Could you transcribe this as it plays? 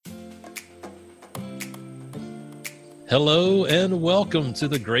Hello and welcome to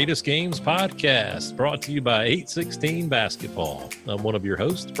the Greatest Games podcast, brought to you by 816 Basketball. I'm one of your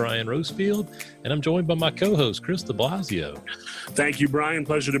hosts, Bryan Rosefield, and I'm joined by my co-host, Chris de Blasio. Thank you, Bryan.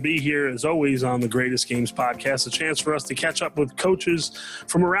 Pleasure to be here, as always, on the Greatest Games podcast, a chance for us to catch up with coaches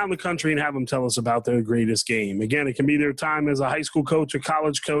from around the country and have them tell us about their greatest game. Again, it can be their time as a high school coach, a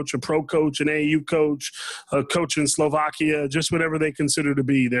college coach, a pro coach, an AAU coach, a coach in Slovakia, just whatever they consider to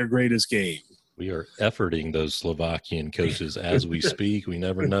be their greatest game. We are efforting those Slovakian coaches as we speak. We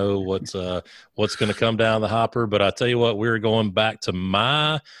never know what's going to come down the hopper. But I tell you what, we're going back to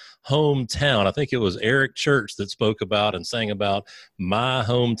my hometown. I think it was Eric Church that spoke about and sang about my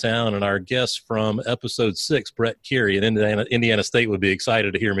hometown. And our guest from episode 6, Brett Carey in Indiana State, would be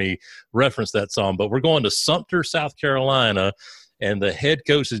excited to hear me reference that song. But we're going to Sumter, South Carolina. And the head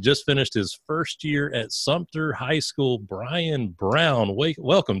coach has just finished his first year at Sumter High School, Bryan Brown.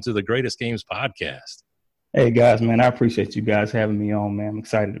 Welcome to the Greatest Games podcast. Hey, guys, man, I appreciate you guys having me on, man. I'm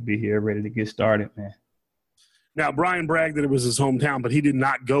excited to be here, ready to get started, man. Now, Bryan bragged that it was his hometown, but he did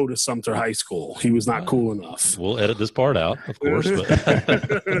not go to Sumter High School. He was not cool enough. We'll edit this part out, of course.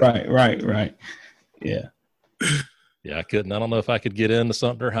 But Right. Yeah. Yeah, I couldn't. I don't know if I could get into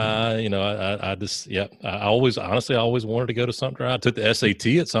Sumter High. You know, I always wanted to go to Sumter High. I took the SAT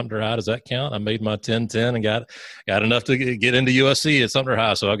at Sumter High. Does that count? I made my 10-10 and got enough to get into USC at Sumter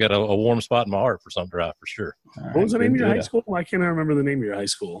High. So I got a warm spot in my heart for Sumter High for sure. What was the name of your high school? I can't remember the name of your high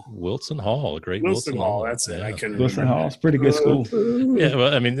school. Wilson Hall, a great Wilson Hall. That's it. Yeah. I can Wilson Hall. It's a pretty good school. Yeah,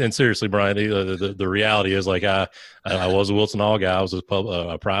 well, I mean, and seriously, Bryan, the reality is, like, I was a Wilson Hall guy. I was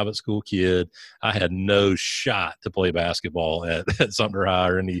a private school kid. I had no shot to play basketball at Sumter High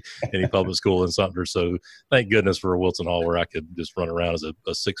or any public school in Sumter. So thank goodness for a Wilson Hall where I could just run around as a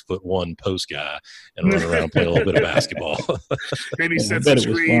 6'1" post guy and run around and play a little bit of basketball. Maybe set some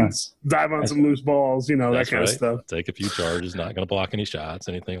screens, dive on some loose balls, that kind of stuff. Take a few charges, not going to block any shots,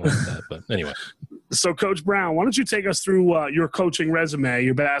 anything like that. But anyway. So, Coach Brown, why don't you take us through your coaching resume,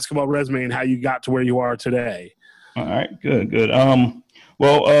 your basketball resume, and how you got to where you are today? All right, good.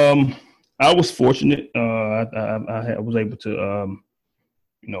 I was fortunate. I was able to,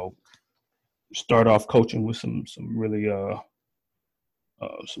 start off coaching with some really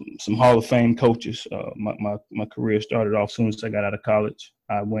some Hall of Fame coaches. My career started off as soon as I got out of college.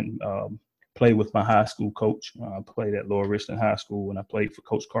 I went played with my high school coach. I played at Lower Richland High School, and I played for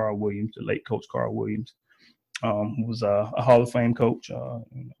Coach Carl Williams, the late Coach Carl Williams. Who was a Hall of Fame coach.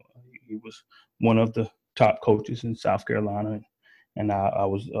 He was one of the top coaches in South Carolina, and I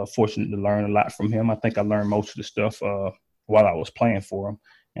was fortunate to learn a lot from him. I think I learned most of the stuff while I was playing for him,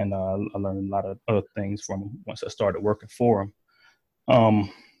 and I learned a lot of other things from him once I started working for him.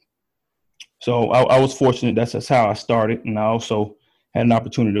 So I was fortunate. That's how I started, and I also had an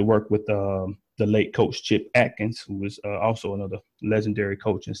opportunity to work with the late Coach Chip Atkins, who was also another legendary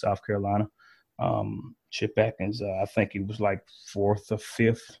coach in South Carolina. Chip Atkins, I think he was like 4th or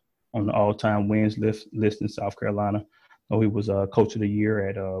 5th on the all-time wins list in South Carolina. So he was Coach of the Year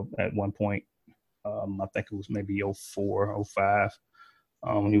at one point. I think it was maybe 04, 05.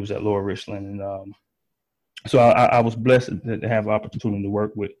 He was at Lower Richland, and so I was blessed to have an opportunity to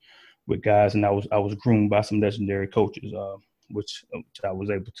work with guys, and I was groomed by some legendary coaches, which I was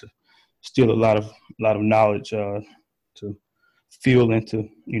able to steal a lot of knowledge to feel into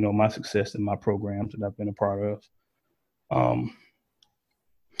my success in my programs that I've been a part of.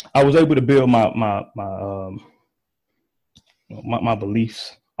 I was able to build my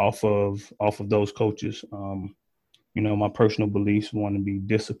beliefs off of those coaches. My personal beliefs: one would be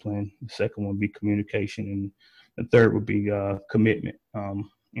discipline, the second one would be communication, and the third would be commitment.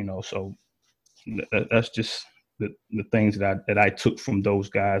 So that's just the things that I took from those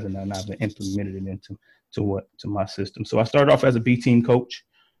guys, and then I've implemented it into my system. So I started off as a B team coach.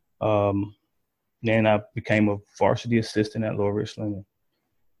 Then I became a varsity assistant at Lower Richland,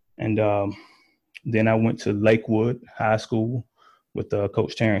 and then I went to Lakewood High School with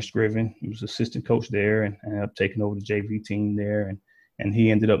Coach Terrence Scriven. He was assistant coach there, and ended up taking over the JV team there, and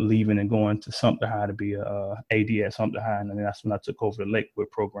he ended up leaving and going to Sumter High to be a AD at Sumter High, and then that's when I took over the Lakewood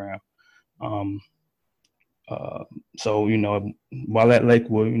program. So while at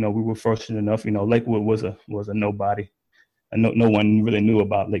Lakewood, we were fortunate enough. Lakewood was a nobody. No one really knew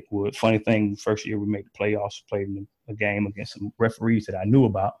about Lakewood. Funny thing, first year we made the playoffs, played in a game against some referees that I knew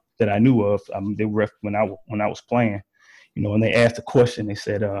of. They were when I was playing, and they asked a question. They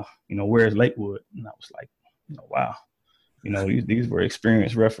said, where's Lakewood? And I was like, wow, these were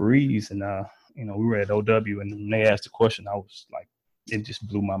experienced referees, and we were at OW, and when they asked the question, I was like, it just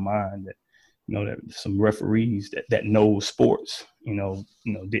blew my mind that that some referees that know sports,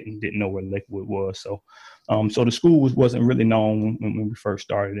 didn't know where Lakewood was. So, so the school wasn't really known when we first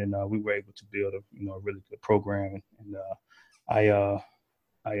started, and we were able to build a really good program. And I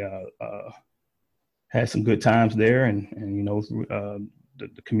had some good times there, and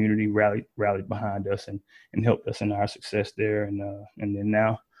the community rallied behind us and helped us in our success there. And then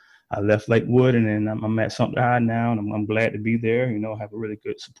now I left Lakewood, and then I'm at Sumter High now, and I'm glad to be there. I have a really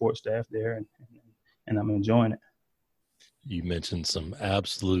good support staff there, and I'm enjoying it. You mentioned some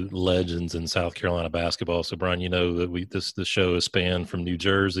absolute legends in South Carolina basketball. So, Bryan, that the show has spanned from New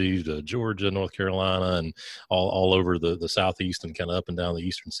Jersey to Georgia, North Carolina, and all over the Southeast and kind of up and down the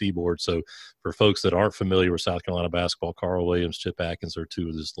Eastern Seaboard. So, for folks that aren't familiar with South Carolina basketball, Carl Williams, Chip Atkins are two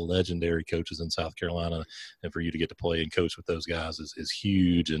of the legendary coaches in South Carolina. And for you to get to play and coach with those guys is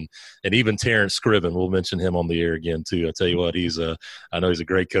huge. And even Terrence Scriven, we'll mention him on the air again, too. I tell you what, I know he's a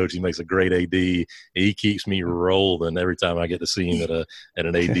great coach. He makes a great AD. He keeps me rolling every time I get to see him at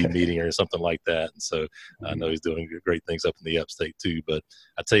an AD meeting or something like that. And so I know he's doing great things up in the upstate too. But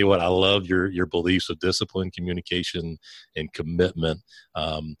I tell you what, I love your beliefs of discipline, communication, and commitment.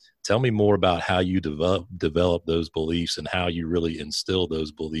 Tell me more about how you develop those beliefs and how you really instill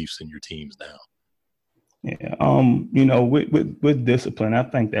those beliefs in your teams now. Yeah. With discipline, I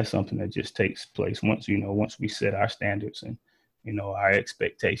think that's something that just takes place once we set our standards and, our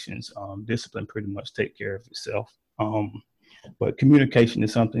expectations. Discipline pretty much take care of itself. But communication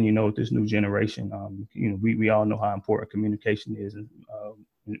is something, with this new generation, we all know how important communication is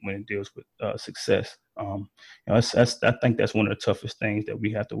when it deals with success. I think that's one of the toughest things that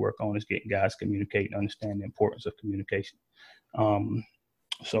we have to work on is getting guys communicate and understand the importance of communication.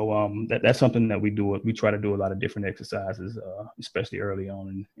 So that's something that we do. We try to do a lot of different exercises, especially early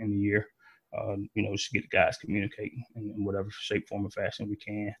on in the year. Just get the guys communicating in whatever shape, form, or fashion we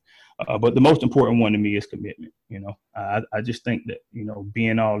can. But the most important one to me is commitment. I just think that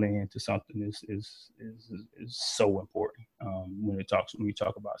being all in to something is so important when you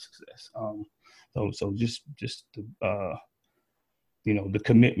talk about success. So just the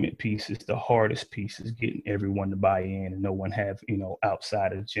commitment piece is the hardest piece, is getting everyone to buy in and no one have,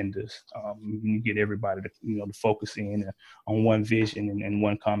 outside agendas. You get everybody to focus in on one vision and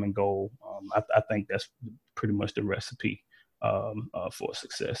one common goal. I think that's pretty much the recipe for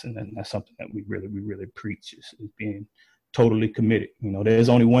success. And that's something that we really preach is being totally committed. There's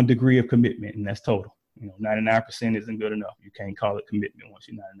only one degree of commitment, and that's total. 99% isn't good enough. You can't call it commitment once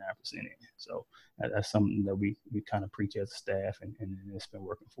you're 99% in. So that's something that we kind of preach as a staff, and it's been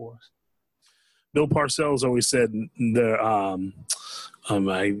working for us. Bill Parcells always said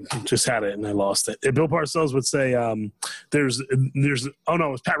I just had it and I lost it. Bill Parcells would say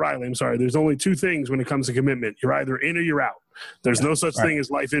it's Pat Riley. I'm sorry. There's only two things when it comes to commitment. You're either in or you're out. There's no such thing as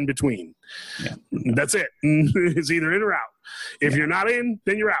life in between. Yeah. That's it. It's either in or out. If you're not in,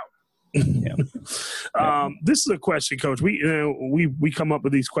 then you're out. Yeah. This is a question, Coach. We come up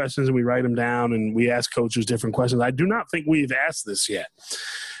with these questions and we write them down and we ask coaches different questions. I do not think we've asked this yet.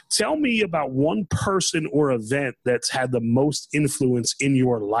 Tell me about one person or event that's had the most influence in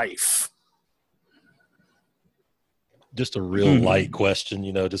your life. Just a real light question,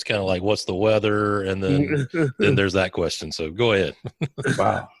 just kind of like, what's the weather? And then there's that question. So go ahead.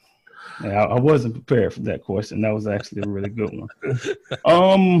 Wow. Yeah, I wasn't prepared for that question. That was actually a really good one.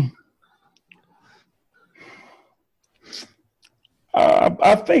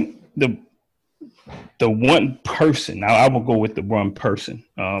 I think the one person, now I will go with the one person,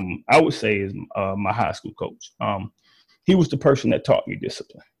 I would say is my high school coach. He was the person that taught me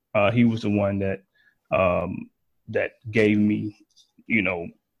discipline. He was the one that gave me,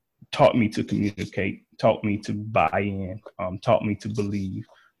 taught me to communicate, taught me to buy in, taught me to believe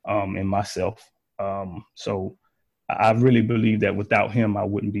in myself. So I really believe that without him, I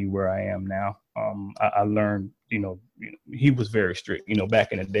wouldn't be where I am now. I learned, he was very strict,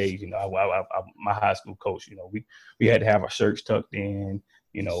 back in the days, my high school coach, we had to have our shirts tucked in,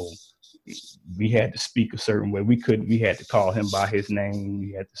 we had to speak a certain way. We had to call him by his name.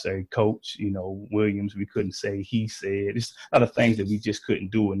 We had to say, Coach, Williams. We couldn't say he said. It's a lot of things that we just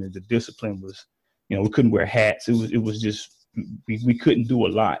couldn't do. And the discipline was, we couldn't wear hats. It was just, we couldn't do a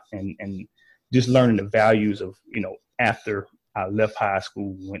lot. And just learning the values of, after I left high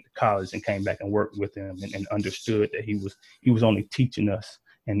school, went to college and came back and worked with him and understood that he was only teaching us.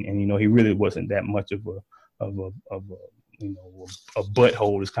 And he really wasn't that much of a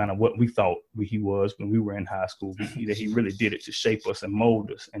butthole is kind of what we thought he was when we were in high school. That he really did it to shape us and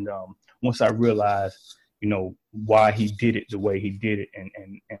mold us. And once I realized, why he did it the way he did it,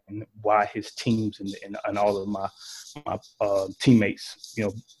 and why his teams and all of my teammates,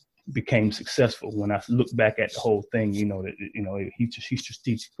 became successful. When I look back at the whole thing, he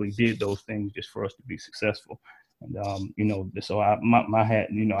strategically did those things just for us to be successful. And so my hat,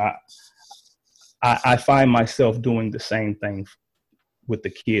 I find myself doing the same thing with the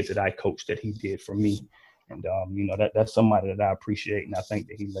kids that I coached that he did for me. And that's somebody that I appreciate, and I think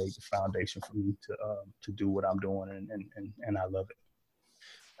that he laid the foundation for me to do what I'm doing, and I love it.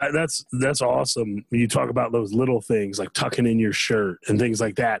 That's awesome. You talk about those little things like tucking in your shirt and things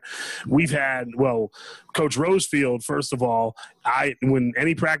like that. We've had, Coach Rosefield, first of all, when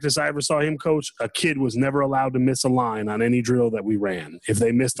any practice I ever saw him coach, a kid was never allowed to miss a line on any drill that we ran. If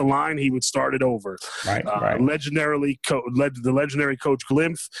they missed a line, he would start it over. Right. The legendary Coach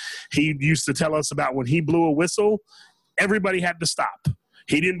Glimpf, he used to tell us about when he blew a whistle, everybody had to stop.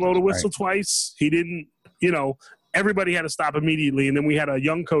 He didn't blow the whistle twice. He didn't, everybody had to stop immediately. And then we had a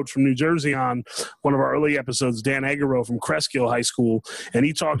young coach from New Jersey on one of our early episodes, Dan Aguero from Cresskill High School. And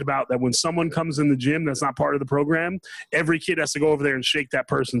he talked about that when someone comes in the gym that's not part of the program, every kid has to go over there and shake that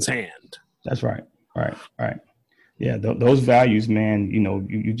person's hand. That's right. Right. Yeah. Those values, man,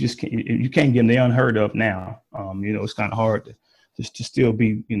 you just can't get them. They're unheard of now. It's kind of hard to still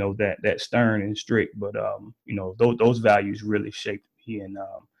be, that stern and strict, but those values really shaped me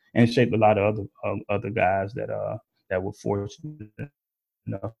and shaped a lot of other guys that were fortunate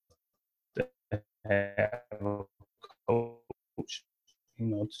enough to have a coach,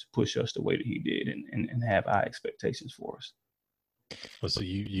 to push us the way that he did and have high expectations for us. Well, so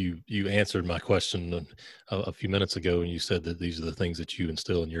you answered my question a few minutes ago, and you said that these are the things that you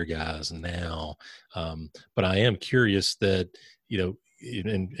instill in your guys now. But I am curious that,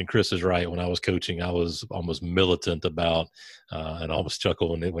 and Chris is right. When I was coaching, I was almost militant about, and I almost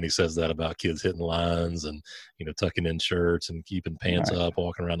chuckle when he says that about kids hitting lines and, tucking in shirts and keeping pants up,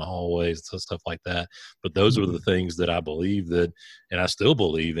 walking around the hallways, stuff like that. But those are the things that I believe that, and I still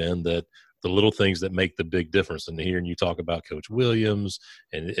believe in, that the little things that make the big difference. And hearing you talk about Coach Williams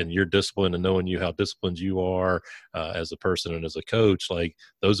and your discipline and knowing how disciplined you are as a person and as a coach, like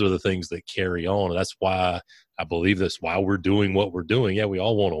those are the things that carry on. And that's why I believe that's why we're doing what we're doing. Yeah, we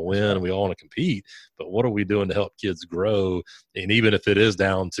all want to win and we all want to compete, but what are we doing to help kids grow? And even if it is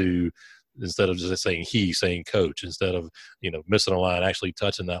down to, instead of just saying coach, instead of, missing a line, actually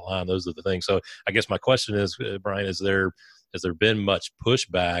touching that line, those are the things. So I guess my question is, Bryan, has there been much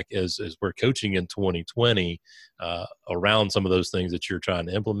pushback as we're coaching in 2020 around some of those things that you're trying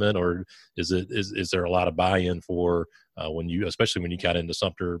to implement, or is there a lot of buy-in for especially when you got into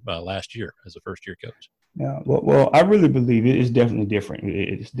Sumter last year as a first-year coach? Yeah, well, I really believe it is definitely different.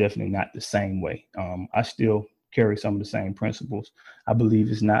 It's definitely not the same way. I still carry some of the same principles. I believe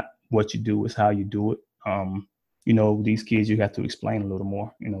it's not what you do, it's how you do it. These kids, you have to explain a little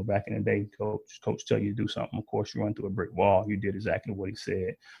more. Back in the day, coach tell you to do something. Of course, you run through a brick wall. You did exactly what he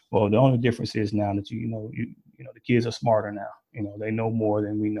said. Well, the only difference is now that the kids are smarter now. They know more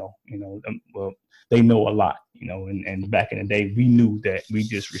than we know. They know a lot. And back in the day, we knew that we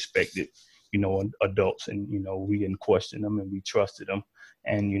just respected, adults, and we didn't question them and we trusted them.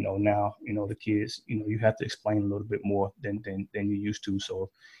 And now the kids, you have to explain a little bit more than you used to.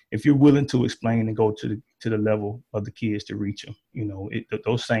 So if you're willing to explain and go to the level of the kids to reach them,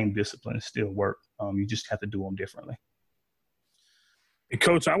 those same disciplines still work. You just have to do them differently. Hey,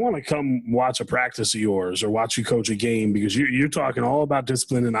 Coach, I want to come watch a practice of yours or watch you coach a game, because you're talking all about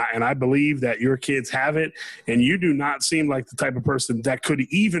discipline, and I believe that your kids have it, and you do not seem like the type of person that could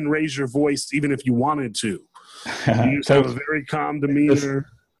even raise your voice even if you wanted to. You just have a very calm demeanor.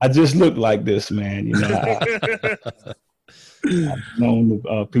 I just look like this, man. I've known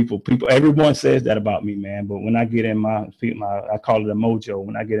people. Everyone says that about me, man. But when I get in my, I call it a mojo.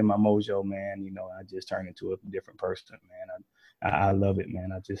 When I get in my mojo, man, I just turn into a different person, man. I love it,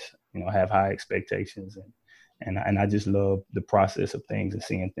 man. I just, have high expectations, and I just love the process of things and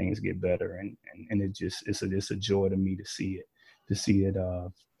seeing things get better, and it's a joy to me to see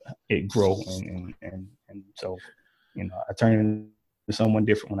it grow, and so, I turn into someone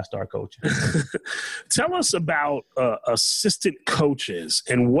different when I start coaching. Tell us about assistant coaches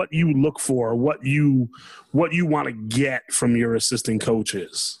and what you look for, what you want to get from your assistant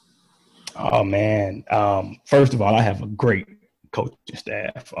coaches. Oh man! First of all, I have a great coaching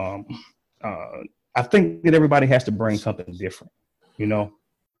staff. I think that everybody has to bring something different.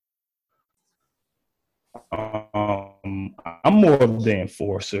 I'm more of the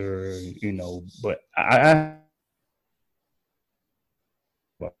enforcer, but I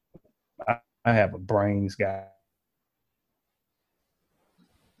have a brains guy,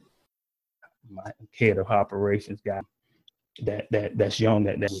 my head of operations guy, that's young,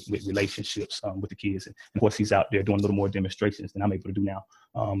 that with relationships with the kids. And of course, he's out there doing a little more demonstrations than I'm able to do now.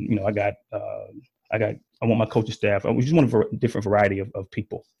 I want my coaching staff. We just want a different variety of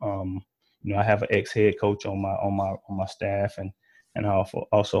people. I have an ex-head coach on my staff, and I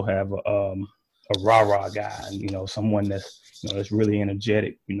also have a rah-rah guy, someone that's really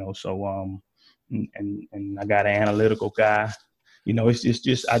energetic. So and I got an analytical guy. It's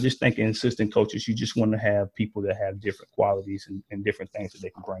just I just think in assistant coaches, you just want to have people that have different qualities and different things that they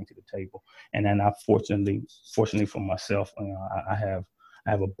can bring to the table. And then fortunately for myself, I have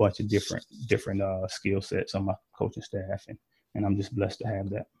a bunch of different skill sets on my coaching staff, and I'm just blessed to have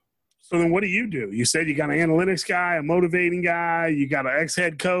that. So then what do? You said you got an analytics guy, a motivating guy, you got an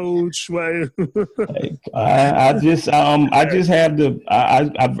ex-head coach. I just have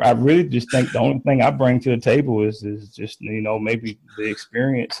I really just think the only thing I bring to the table is just, maybe the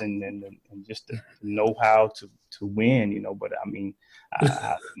experience and just the know-how to win, but I mean,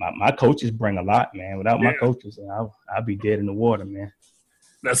 my coaches bring a lot, man. Without my coaches, I'll be dead in the water, man.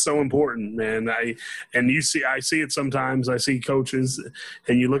 That's so important, man. I see it sometimes. I see coaches,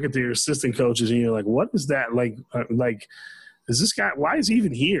 and you look at their assistant coaches, and you're like, "What is that? Like, is this guy? Why is he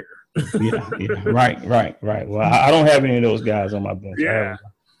even here?" yeah, right. Well, I don't have any of those guys on my bench. Yeah,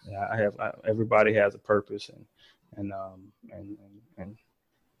 I have everybody has a purpose, and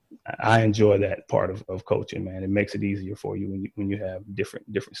I enjoy that part of coaching, man. It makes it easier for you when you have different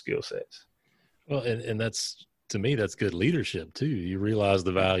skill sets. Well, and that's, to me, that's good leadership too. You realize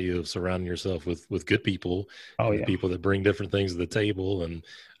the value of surrounding yourself with good people, people that bring different things to the table. And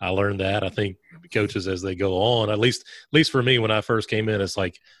I learned that. I think coaches, as they go on, at least for me, when I first came in, it's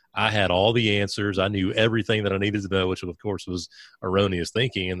like I had all the answers. I knew everything that I needed to know, which of course was erroneous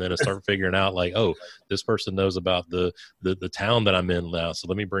thinking. And then I start figuring out like, oh, this person knows about the town that I'm in now. So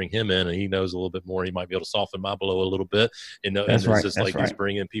let me bring him in, and he knows a little bit more. He might be able to soften my blow a little bit. And it's just like he's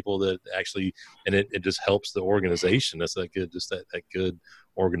bringing people that actually, and it just helps the organization. That's that good, just that good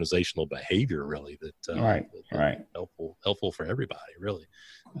organizational behavior, really. That helpful for everybody, really.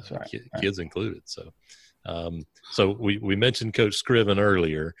 That's right. Kids included. So. So we mentioned Coach Scriven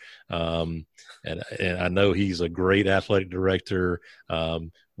earlier, and I know he's a great athletic director.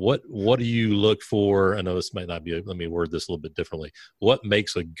 What do you look for? I know this might not be. Let me word this a little bit differently. What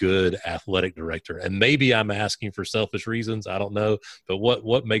makes a good athletic director? And maybe I'm asking for selfish reasons. I don't know, but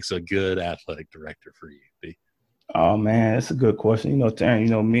what makes a good athletic director for you, B? Oh man, that's a good question.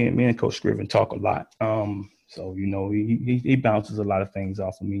 Taryn, me and Coach Scriven talk a lot. So, he bounces a lot of things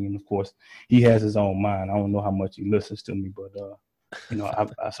off of me. And of course, he has his own mind. I don't know how much he listens to me, but,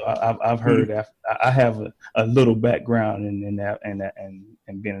 I've heard I have a little background in that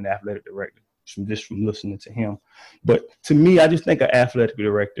and being an athletic director from listening to him. But to me, I just think an athletic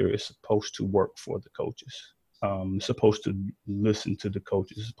director is supposed to work for the coaches, supposed to listen to the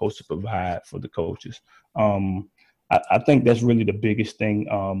coaches, supposed to provide for the coaches. I think that's really the biggest thing,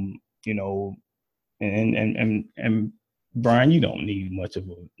 And Bryan, you don't need much of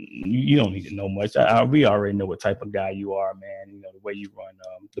you don't need to know much. We already know what type of guy you are, man. The way you run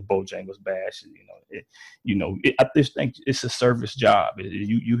the Bojangles Bash, and I just think it's a service job.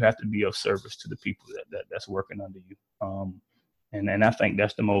 You have to be of service to the people that's working under you. And I think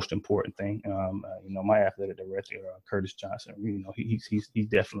that's the most important thing. My athletic director, Curtis Johnson, he's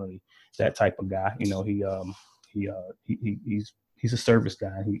definitely that type of guy. He's a service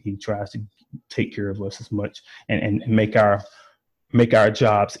guy. He tries to take care of us as much and make our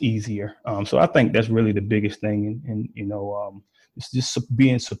jobs easier. So I think that's really the biggest thing. And it's just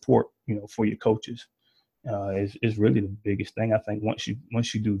being support, for your coaches is really the biggest thing. I think once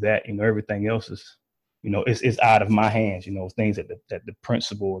you do that, everything else is, it's out of my hands. Things that the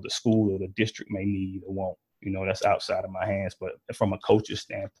principal or the school or the district may need or want. That's outside of my hands. But from a coach's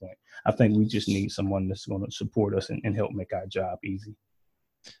standpoint, I think we just need someone that's going to support us and help make our job easy.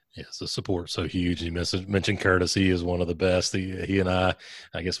 Yeah, so support's so huge. You mentioned Curtis. He is one of the best. He and I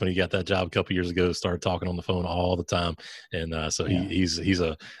guess when he got that job a couple years ago, started talking on the phone all the time. And I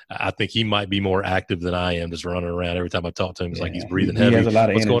think he might be more active than I am, just running around. Every time I talk to him, it's like he's breathing heavy. He has a lot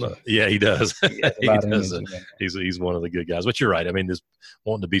of energy. Going on? Yeah, he does. He has a lot of energy. He's one of the good guys. But you're right. I mean, just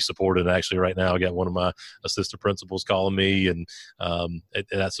wanting to be supported. And actually, right now, I got one of my assistant principals calling me, and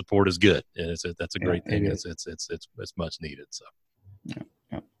that support is good. And that's a great thing. It's much needed. So. Yeah.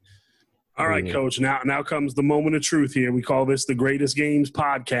 All right, Coach. Now comes the moment of truth here. We call this the Greatest Games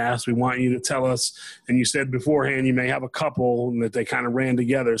podcast. We want you to tell us, and you said beforehand you may have a couple that they kind of ran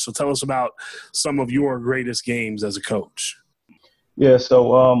together. So tell us about some of your greatest games as a coach. Yeah.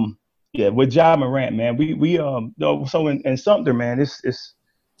 So with Ja Morant, man, we so in Sumter, man, it's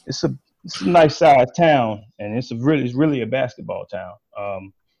it's a nice sized town, and it's really a basketball town.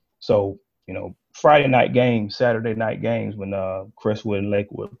 So Friday night games, Saturday night games when Crestwood and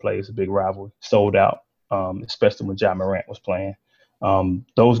Lakewood plays a big rivalry, sold out. Especially when Ja Morant was playing.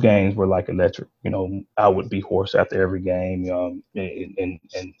 Those games were like electric. I would be hoarse after every game, and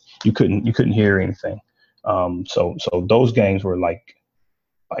you couldn't hear anything. So those games were like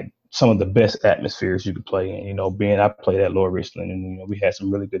some of the best atmospheres you could play in. I played at Lower Richland, and we had some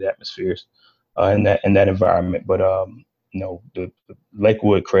really good atmospheres in that environment. But the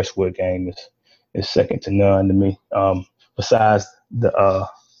Lakewood Crestwood game is second to none to me. Besides the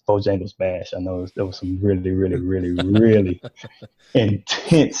Bojangles Bash, I know there was some really, really, really, really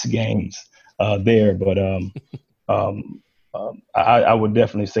intense games there. But I would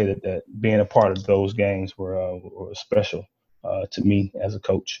definitely say that being a part of those games were special to me as a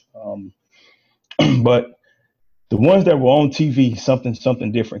coach. But the ones that were on TV,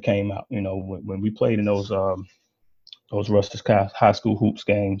 something different came out. When we played in those Russell's High School hoops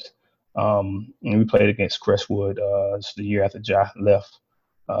games, and we played against Crestwood. It's the year after Ja left.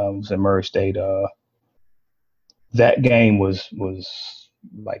 It was at Murray State. That game was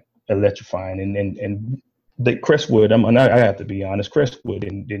like electrifying, and the Crestwood. I have to be honest. Crestwood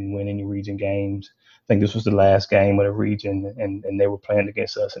didn't win any region games. I think this was the last game of the region, and they were playing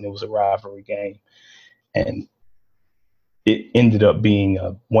against us, and it was a rivalry game, and it ended up being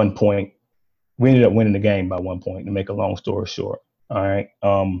 1 point. We ended up winning the game by 1 point. To make a long story short, all right.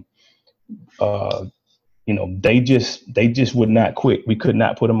 They just would not quit. We could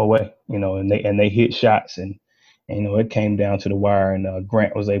not put them away. And they hit shots, and it came down to the wire. And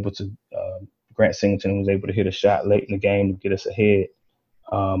Grant Singleton was able to hit a shot late in the game to get us ahead.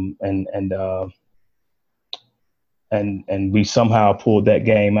 And we somehow pulled that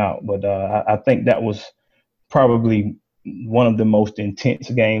game out. But I think that was probably one of the most intense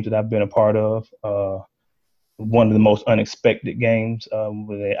games that I've been a part of. One of the most unexpected games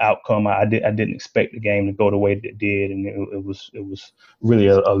with the outcome. I didn't expect the game to go the way that it did, and it was really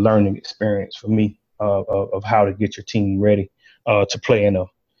a learning experience for me of how to get your team ready to play in a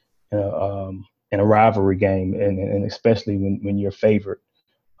rivalry game, and especially when you're favored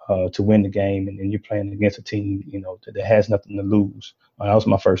to win the game, and you're playing against a team that has nothing to lose. That was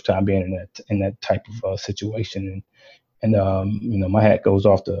my first time being in that type of situation, and my hat goes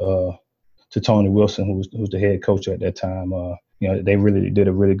off to Tony Wilson, who's the head coach at that time. They really did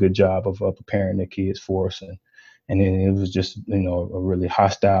a really good job of preparing their kids for us, and then it was just a really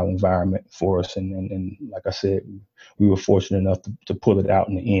hostile environment for us, and like I said, we were fortunate enough to pull it out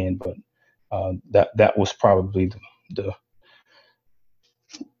in the end. But that was probably the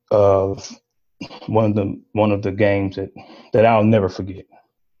one of the games that I'll never forget.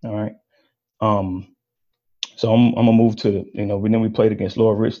 All right. So I'm gonna move to then we played against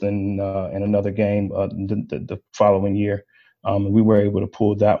Lower Richland in another game the following year. We were able to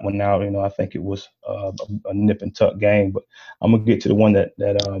pull that one out. I think it was a nip and tuck game, but I'm gonna get to the one that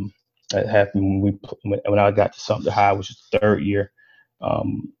happened when I got to Sumter High, which is the third year,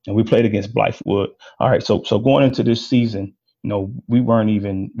 and we played against Blythewood. All right, so going into this season, we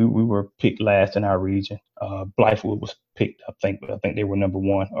were picked last in our region. Blythewood was picked, I think they were number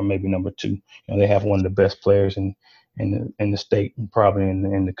one or maybe number two. They have one of the best players in the state and probably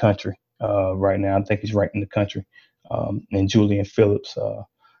in the country right now. I think he's ranked in the country. And Julian Phillips,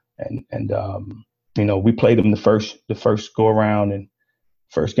 we played them the first go around and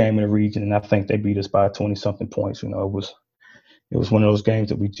first game in the region, and I think they beat us by 20 something points. It was one of those games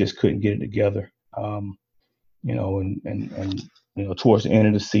that we just couldn't get it together. Towards the end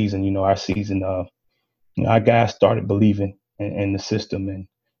of the season, our season, our guys started believing in the system, and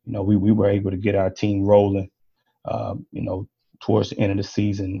we were able to get our team rolling. Towards the end of the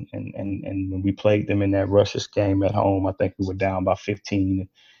season, and when we played them in that Russia's game at home, I think we were down by 15,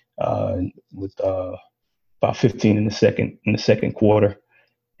 with about 15 in the second quarter,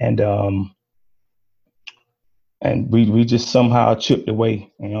 and we just somehow chipped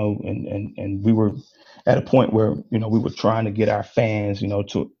away, and we were at a point where we were trying to get our fans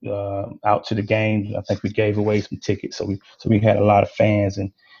to out to the game. I think we gave away some tickets, so we had a lot of fans,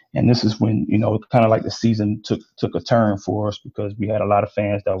 and this is when kind of like the season took a turn for us, because we had a lot of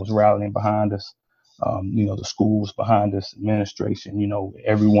fans that was rallying behind us. The school was behind us, administration,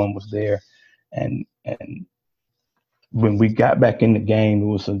 everyone was there, and when we got back in the game, it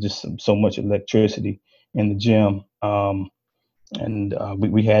was just so much electricity in the gym.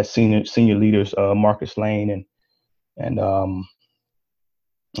 We had senior leaders, Marcus Lane and our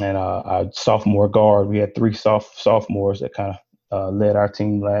sophomore guard. We had three sophomores that kind of led our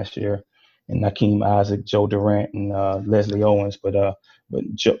team last year, and Nakeem Isaac, Joe Durant, and Leslie Owens. But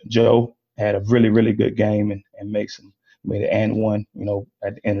Joe had a really, really good game and made it and one,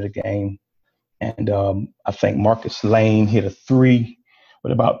 at the end of the game. And I think Marcus Lane hit a three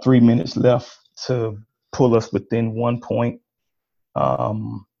with about 3 minutes left to pull us within 1 point.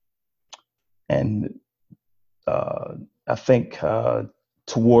 And I think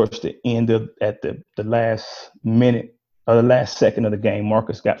towards the end at the last minute or the last second of the game,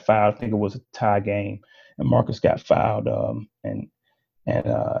 Marcus got fouled. I think it was a tie game, and Marcus got fouled and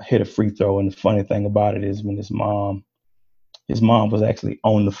hit a free throw. And the funny thing about it is when his mom was actually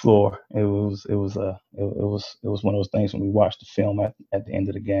on the floor. It was one of those things when we watched the film at the end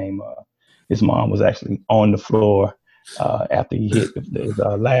of the game. His mom was actually on the floor after he hit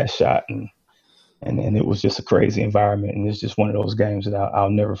the last shot, and it was just a crazy environment. And it's just one of those games that I'll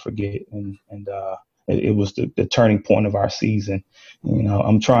never forget. And it was the turning point of our season.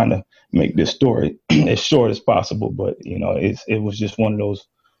 I'm trying to make this story as short as possible, but it was just one of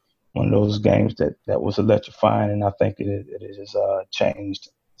those games that was electrifying, and I think it has changed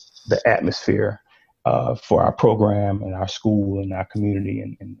the atmosphere for our program and our school and our community.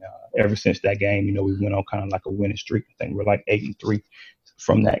 And ever since that game, we went on kind of like a winning streak. I think we're like 8-3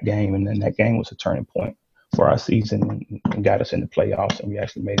 from that game, and then that game was a turning point for our season and got us in the playoffs, and we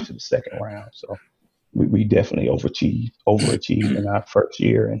actually made it to the second round. So we definitely overachieved in our first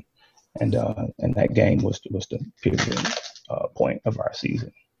year, and that game was the pivotal point of our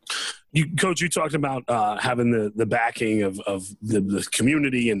season. Coach, you talked about having the backing of the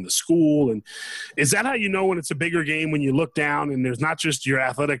community and the school. And is that how you know when it's a bigger game, when you look down and there's not just your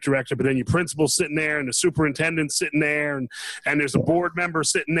athletic director, but then your principal sitting there and the superintendent sitting there and there's a board member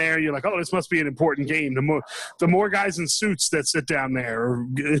sitting there? You're like, oh, this must be an important game. The more guys in suits that sit down there.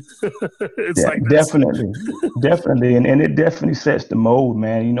 It's like definitely. And it definitely sets the mold,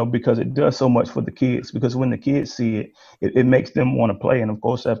 man, because it does so much for the kids, because when the kids see it makes them want to play. And of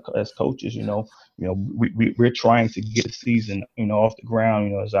course, as coaches, we're trying to get the season, off the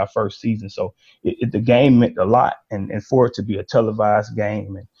ground, as our first season. So the game meant a lot, and for it to be a televised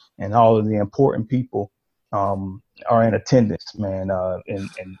game and all of the important people are in attendance, man. And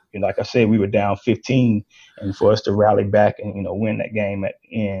like I said, we were down 15, and for us to rally back and, win that game at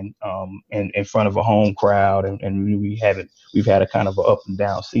the end and in front of a home crowd. And we've had a kind of an up and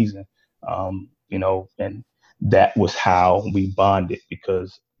down season, and that was how we bonded,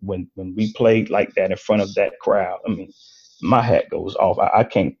 because when we played like that in front of that crowd, I mean, my hat goes off. I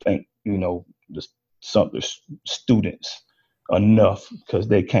can't thank, the Sumter students enough, because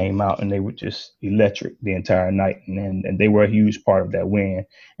they came out and they were just electric the entire night. And they were a huge part of that win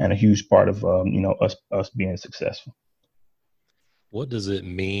and a huge part of, us being successful. What does it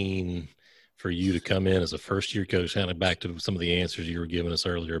mean for you to come in as a first-year coach, kind of back to some of the answers you were giving us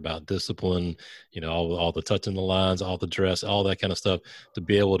earlier about discipline, all the touching the lines, all the dress, all that kind of stuff, to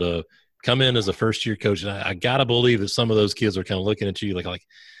be able to come in as a first-year coach? And I got to believe that some of those kids are kind of looking at you like,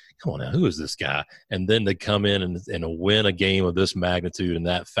 come on now, who is this guy? And then to come in and win a game of this magnitude in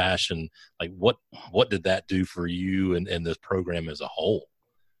that fashion, like what did that do for you and this program as a whole?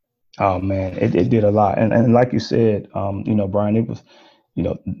 Oh, man, it did a lot. And like you said, Bryan, it was,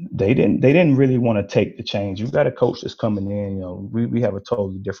 they didn't really want to take the change. You've got a coach that's coming in. We have a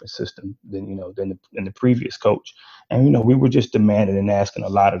totally different system than the previous coach, and we were just demanding and asking a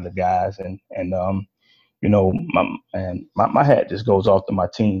lot of the guys, and my hat just goes off to my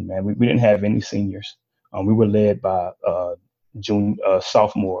team, man. We didn't have any seniors. We were led by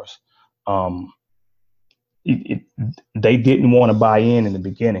sophomores. They didn't want to buy in the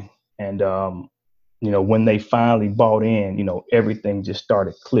beginning, and when they finally bought in, everything just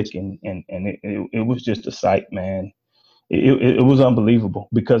started clicking, and it was just a sight, man. It was unbelievable,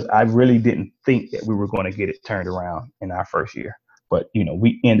 because I really didn't think that we were going to get it turned around in our first year. But,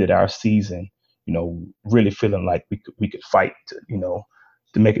 we ended our season, really feeling like we could fight to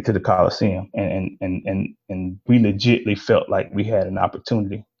make it to the Coliseum. And we legitimately felt like we had an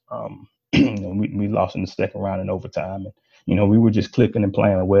opportunity. We lost in the second round in overtime. And, we were just clicking and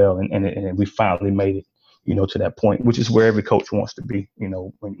playing well, and we finally made it, to that point, which is where every coach wants to be,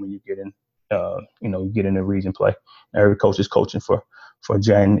 when you get in, you get in the region play. Every coach is coaching for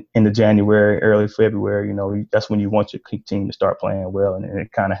end of January, early February. That's when you want your team to start playing well, and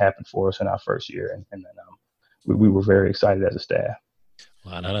it kind of happened for us in our first year, and we were very excited as a staff.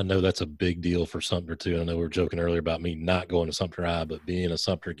 Well, and I know that's a big deal for Sumter too. I know we were joking earlier about me not going to Sumter High, but being a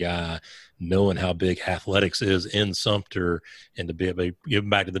Sumter guy, knowing how big athletics is in Sumter, and to be able to give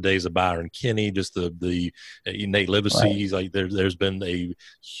back to the days of Byron Kinney, just the Nate Livesey's, like there's been a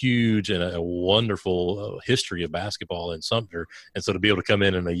huge and a wonderful history of basketball in Sumter, and so to be able to come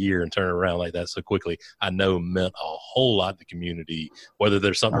in a year and turn it around like that so quickly, I know meant a whole lot to the community, whether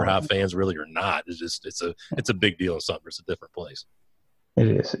they're Sumter High fans really or not. It's a big deal in Sumter. It's a different place. It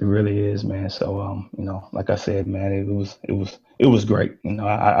is. It really is, man. So, like I said, man, it was great.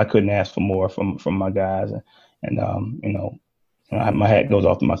 I couldn't ask for more from my guys, and my hat goes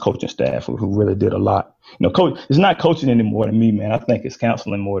off to my coaching staff who really did a lot. Coach, it's not coaching anymore to me, man. I think it's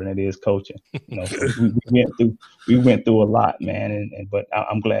counseling more than it is coaching. So we went through a lot, man, but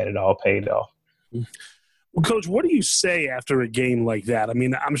I'm glad it all paid off. Well, Coach, what do you say after a game like that? I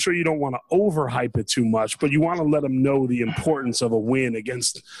mean, I'm sure you don't want to overhype it too much, but you want to let them know the importance of a win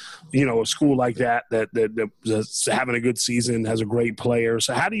against, a school like that's having a good season, has a great player.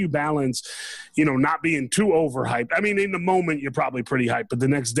 So how do you balance, not being too overhyped? I mean, in the moment, you're probably pretty hyped, but the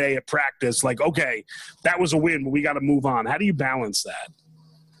next day at practice, like, okay, that was a win, but we got to move on. How do you balance that?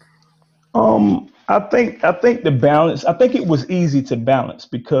 I think the balance, I think it was easy to balance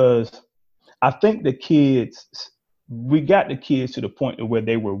because I think we got the kids to the point where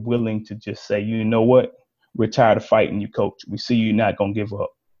they were willing to just say, you know what, we're tired of fighting you, coach. We see you're not going to give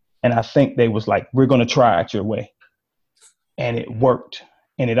up. And I think they was like, we're going to try it your way. And it worked.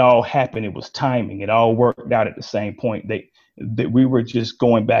 And it all happened. It was timing. It all worked out at the same point. That we were just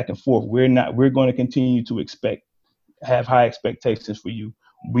going back and forth. We're going to continue to have high expectations for you.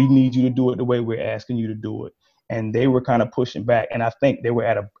 We need you to do it the way we're asking you to do it. And they were kind of pushing back. And I think they were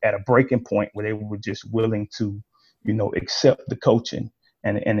at a breaking point where they were just willing to, accept the coaching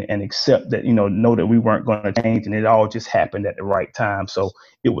and accept that, know that we weren't going to change. And it all just happened at the right time. So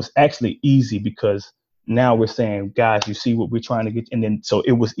it was actually easy because now we're saying, guys, you see what we're trying to get. And then so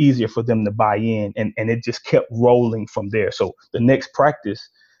it was easier for them to buy in and it just kept rolling from there. So the next practice,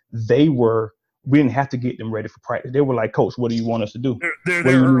 we didn't have to get them ready for practice. They were like, Coach, what do you want us to do? They're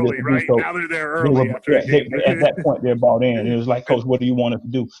there early, right? Now they're there early. At that point, they're bought in. It was like, Coach, what do you want us to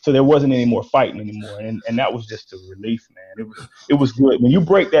do? So there wasn't any more fighting anymore. And that was just a relief, man. It was good. When you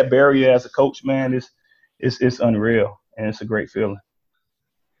break that barrier as a coach, man, it's unreal. And it's a great feeling.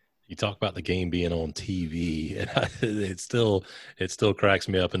 You talk about the game being on TV, and it still cracks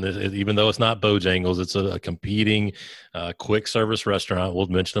me up. And even though it's not Bojangles, it's a competing quick service restaurant. We'll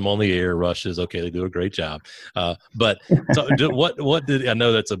mention them on the air. Rush's, okay, they do a great job. But what did I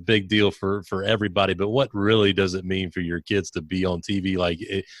know that's a big deal for everybody? But what really does it mean for your kids to be on TV? Like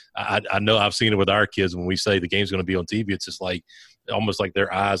I know I've seen it with our kids when we say the game's going to be on TV. It's just like almost like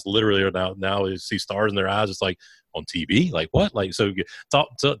their eyes literally are now you see stars in their eyes. It's like, on TV, like what? Like, so tell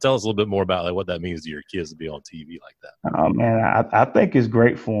us a little bit more about like what that means to your kids to be on TV like that. Oh man, I think it's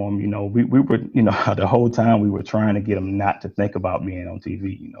great for them. We were, the whole time we were trying to get them not to think about being on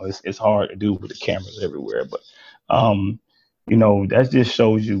TV. It's hard to do with the cameras everywhere, but that just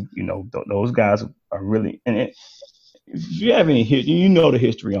shows you, those guys are really. And if you have any, the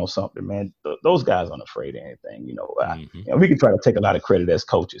history on Sumter, man. Those guys aren't afraid of anything. We can try to take a lot of credit as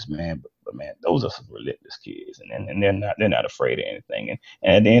coaches, man, but man, those are some relentless kids, and they're not afraid of anything.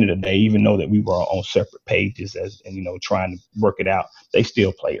 And at the end of the day, even though that we were on separate pages trying to work it out, they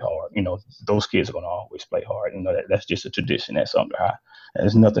still played hard. Those kids are going to always play hard. That's just a tradition at Sumter High.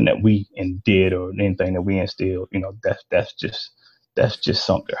 There's nothing that we did or anything that we instilled. That's just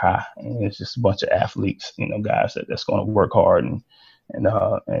Sumter High, and it's just a bunch of athletes, guys that's going to work hard and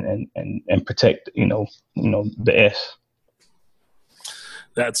protect, the S.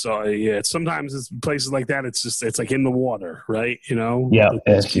 That's yeah. Sometimes it's places like that. It's like in the water, right? Yeah,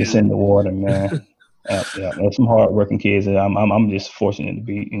 it's just in the water, man. Yeah. There's some hardworking kids, and I'm just fortunate to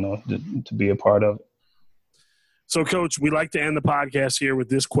be, to be a part of it. So, Coach, we like to end the podcast here with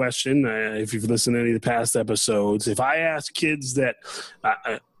this question. If you've listened to any of the past episodes, if I ask kids that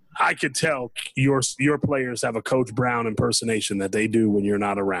I could tell your players have a Coach Brown impersonation that they do when you're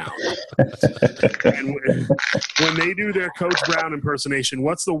not around. And when they do their Coach Brown impersonation,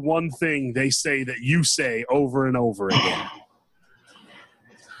 what's the one thing they say that you say over and over again?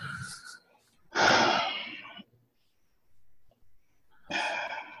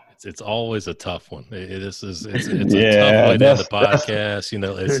 It's always a tough one. It's a tough way to end the podcast.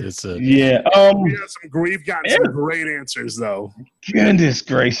 We've gotten some great answers though. Goodness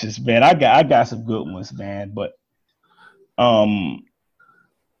gracious, man. I got some good ones, man. But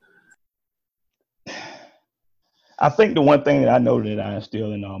I think the one thing that I know that I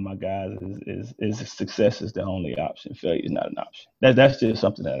instill in all my guys is success is the only option. Failure is not an option. That's just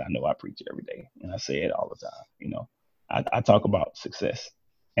something that I know I preach every day, and I say it all the time. You know, I talk about success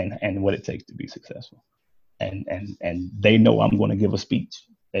and what it takes to be successful, and they know I'm going to give a speech.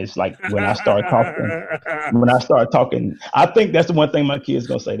 It's like when I start talking, I think that's the one thing my kids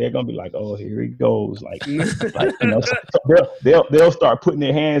gonna say. They're gonna be like, "Oh, here he goes!" Like you know, so they'll start putting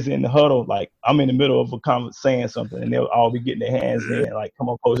their hands in the huddle. Like I'm in the middle of a conversation saying something, and they'll all be getting their hands in. Like, "Come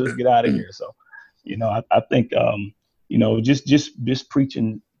on, coach, let's get out of here." So, you know, I think you know, just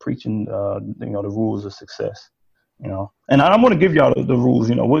preaching, you know, the rules of success. You know, and I'm going to give y'all the rules.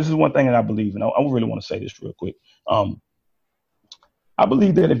 You know, this is one thing that I believe, and I really want to say this real quick. I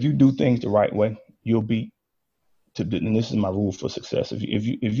believe that if you do things the right way, you'll beat. And this is my rule for success. If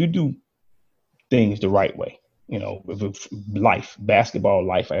you do things the right way, you know, if life, basketball,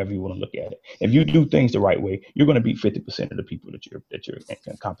 life, however you want to look at it, if you do things the right way, you're going to beat 50% of the people that you're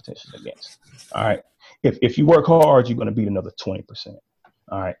in competition against. All right. If you work hard, you're going to beat another 20%.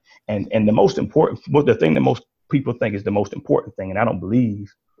 All right. And the most important, the thing that most people think is the most important thing, and I don't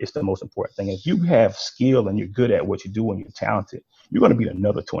believe it's the most important thing. If you have skill and you're good at what you do and you're talented, you're going to beat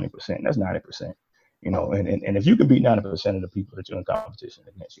another 20%. That's 90%. You know, and if you can beat 90% of the people that you're in competition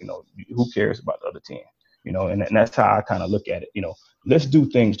against, you know, who cares about the other 10? You know, and that's how I kind of look at it. You know, let's do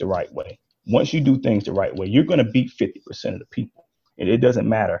things the right way. Once you do things the right way, you're going to beat 50% of the people. And it doesn't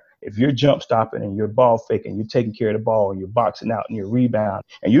matter if you're jump stopping and you're ball faking, you're taking care of the ball and you're boxing out and you're rebound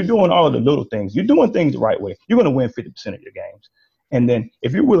and you're doing all of the little things. You're doing things the right way. You're going to win 50% of your games. And then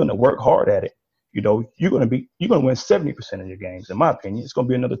if you're willing to work hard at it, you know, you're going to win 70% of your games. In my opinion, it's going to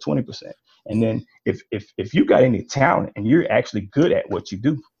be another 20%. And then if you got any talent and you're actually good at what you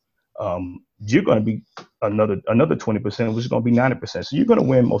do, you're going to be another 20%, which is going to be 90%. So you're going to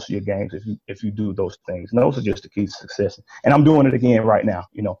win most of your games if you do those things. And those are just the keys to success. And I'm doing it again right now.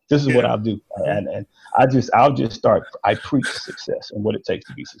 You know, this is what I'll do. And I'll just start. I preach success and what it takes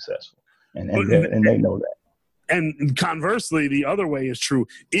to be successful. And they know that. And conversely, the other way is true.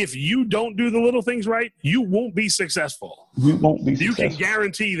 If you don't do the little things right, you won't be successful. You won't be successful. You can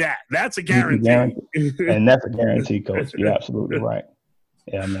guarantee that. That's a guarantee. And that's a guarantee, Coach. You're absolutely right.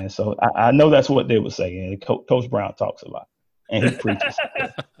 Yeah, man. So I know that's what they would say. And Coach Brown talks a lot. And he preaches.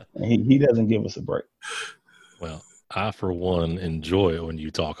 And he doesn't give us a break. Well, I, for one, enjoy it when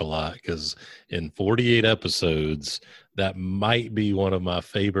you talk a lot because in 48 episodes, that might be one of my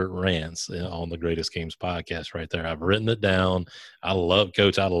favorite rants on the Greatest Games podcast right there. I've written it down.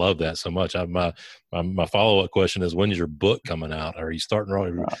 Coach, I love that so much. My follow-up question is, when's your book coming out? Are you starting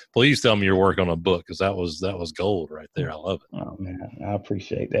writing? Please tell me you're working on a book because that was gold right there. I love it. Oh, man. I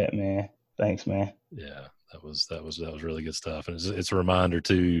appreciate that, man. Thanks, man. Yeah. That was really good stuff. And it's a reminder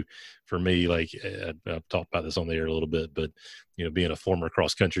too, for me, like I've talked about this on the air a little bit, but you know, being a former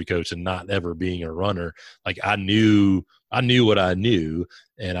cross country coach and not ever being a runner, like I knew what I knew,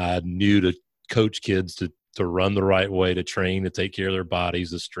 and I knew to coach kids to run the right way, to train, to take care of their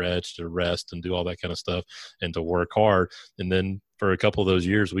bodies, to stretch, to rest and do all that kind of stuff and to work hard. And then for a couple of those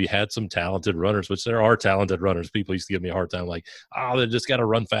years, we had some talented runners, which there are talented runners. People used to give me a hard time, like, oh, they just got to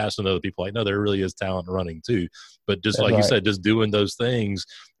run fast. And other people like, no, there really is talent in running too. But just like you said, just doing those things,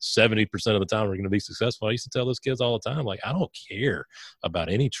 70% of the time we're going to be successful. I used to tell those kids all the time, like, I don't care about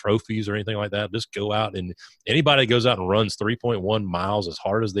any trophies or anything like that. Just go out, and anybody that goes out and runs 3.1 miles as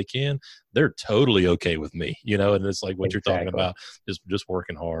hard as they can, they're totally okay with me, you know. And it's like what you're talking about, just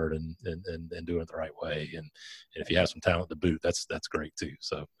working hard and doing it the right way. And if you have some talent to boot, that's great too.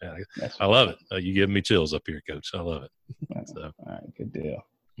 So yeah, I love it. You giving me chills up here, Coach. I love it. So, all right, good deal.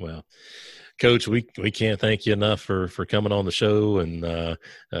 Well, Coach, we can't thank you enough for coming on the show and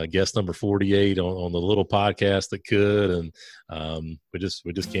guest number 48 on the little podcast that could. And we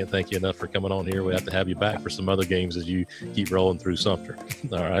just can't thank you enough for coming on here. We have to have you back for some other games as you keep rolling through Sumter.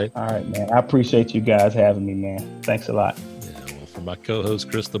 All right. All right, man. I appreciate you guys having me, man. Thanks a lot. Yeah, well, for my co-host,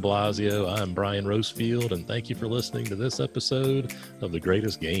 Chris de Blasio, I'm Bryan Rosefield, and thank you for listening to this episode of The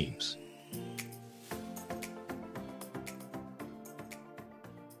Greatest Games.